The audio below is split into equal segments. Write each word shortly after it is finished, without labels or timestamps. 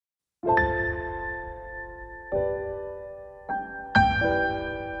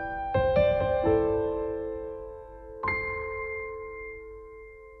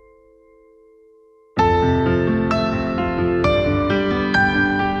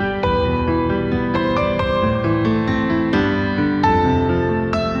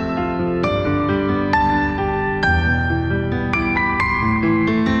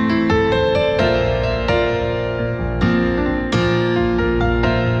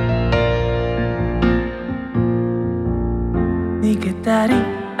たり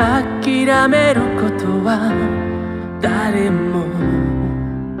諦めることは誰も。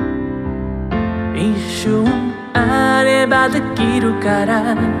一瞬あればできるか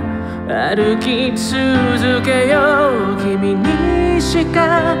ら歩き続けよう。君にし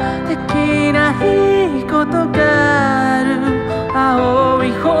かできないことがある。青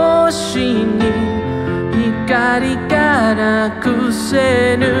い星に光がなく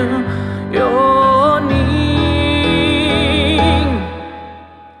せぬように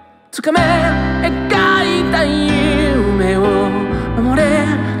つかめ描いた夢を守れ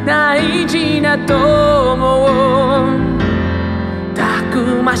大事な友をた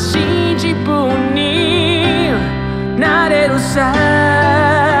くましい自分になれるさ。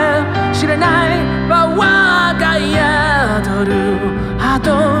知らないパワーが宿る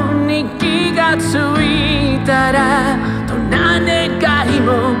後に気がついたらどんな願い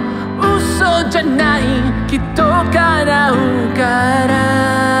も嘘じゃないきっと叶うから。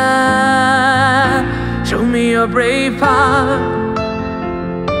 Show me your brave heart。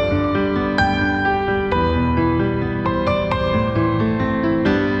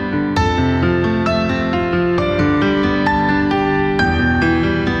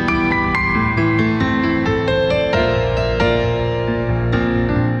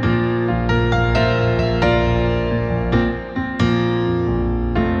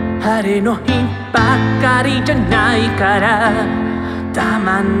晴れの日ばかりじゃないからた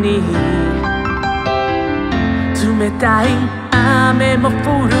まに冷たい雨も降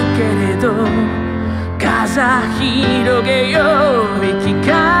るけれど風広げよう。生き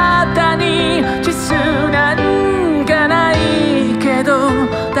方に地図なんかないけど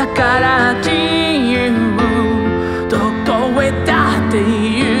だから自由どこへだって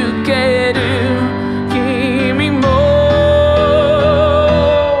行ける。君も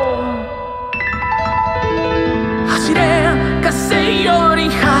風より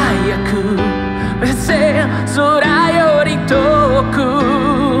速く目指せ空より遠く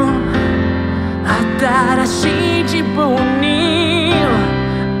新しい自分に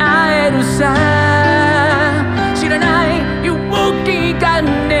会えるさ。知らない勇気が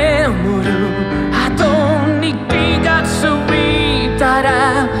眠る後に気がついたら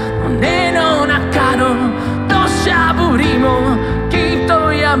胸の中の土砂降りもきっ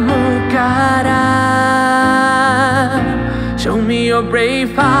と止むから。Show me your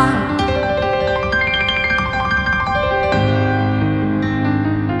brave heart。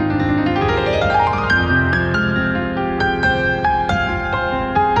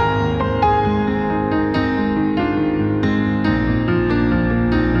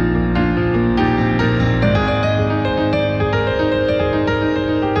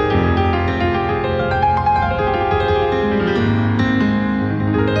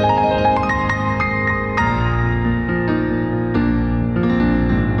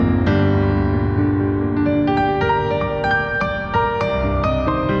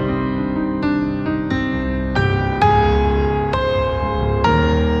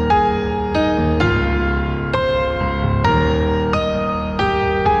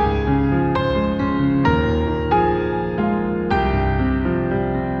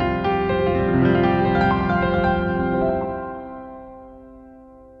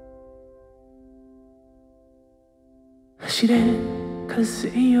走れ風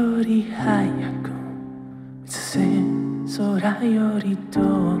より速く目指せ空より遠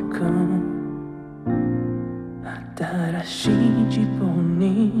く新しい自分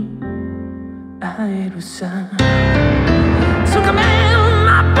に会えるさ。つかめ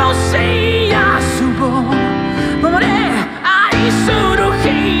眩しい明日を守れ愛する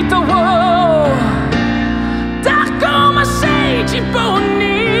人をたくましい自分に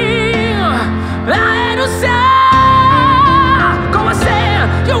会えるさ。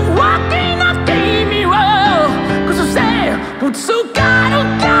弱気な君を崩せぶつかる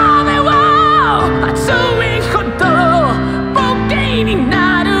壁を熱いほど武器に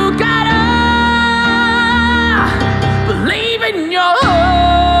なるから Believe in your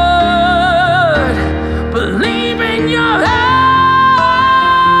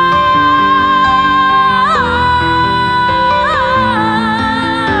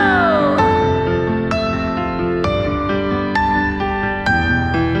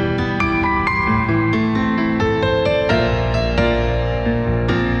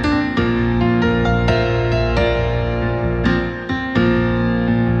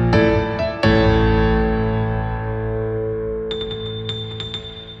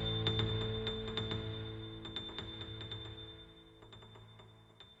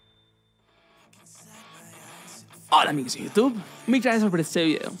amigos de YouTube, muchas gracias por ver este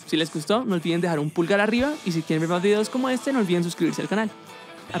video. Si les gustó, no olviden dejar un pulgar arriba y si quieren ver más videos como este, no olviden suscribirse al canal.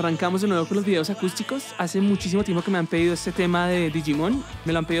 Arrancamos de nuevo con los videos acústicos. Hace muchísimo tiempo que me han pedido este tema de Digimon.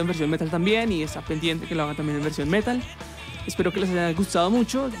 Me lo han pedido en versión metal también y está pendiente que lo hagan también en versión metal. Espero que les haya gustado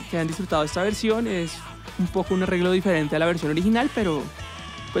mucho, que hayan disfrutado esta versión. Es un poco un arreglo diferente a la versión original, pero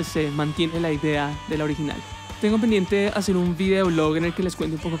pues se mantiene la idea de la original. Tengo pendiente hacer un videoblog en el que les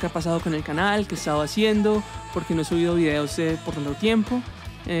cuente un poco qué ha pasado con el canal, qué he estado haciendo, porque no he subido videos por tanto tiempo.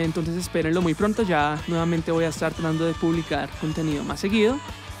 Entonces espérenlo muy pronto, ya nuevamente voy a estar tratando de publicar contenido más seguido,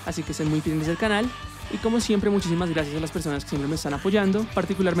 así que estén muy pendientes del canal. Y como siempre, muchísimas gracias a las personas que siempre me están apoyando,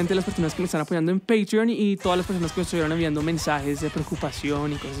 particularmente las personas que me están apoyando en Patreon y todas las personas que me estuvieron enviando mensajes de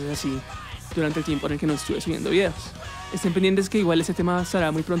preocupación y cosas así durante el tiempo en el que no estuve subiendo videos. Estén pendientes que igual este tema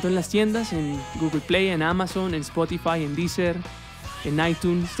estará muy pronto en las tiendas, en Google Play, en Amazon, en Spotify, en Deezer, en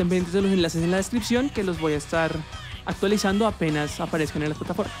iTunes. Estén pendientes de los enlaces en la descripción que los voy a estar actualizando apenas aparezcan en las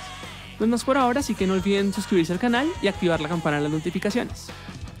plataformas. No es más por ahora, así que no olviden suscribirse al canal y activar la campana de las notificaciones.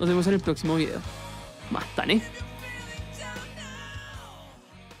 Nos vemos en el próximo video. ¡Matane!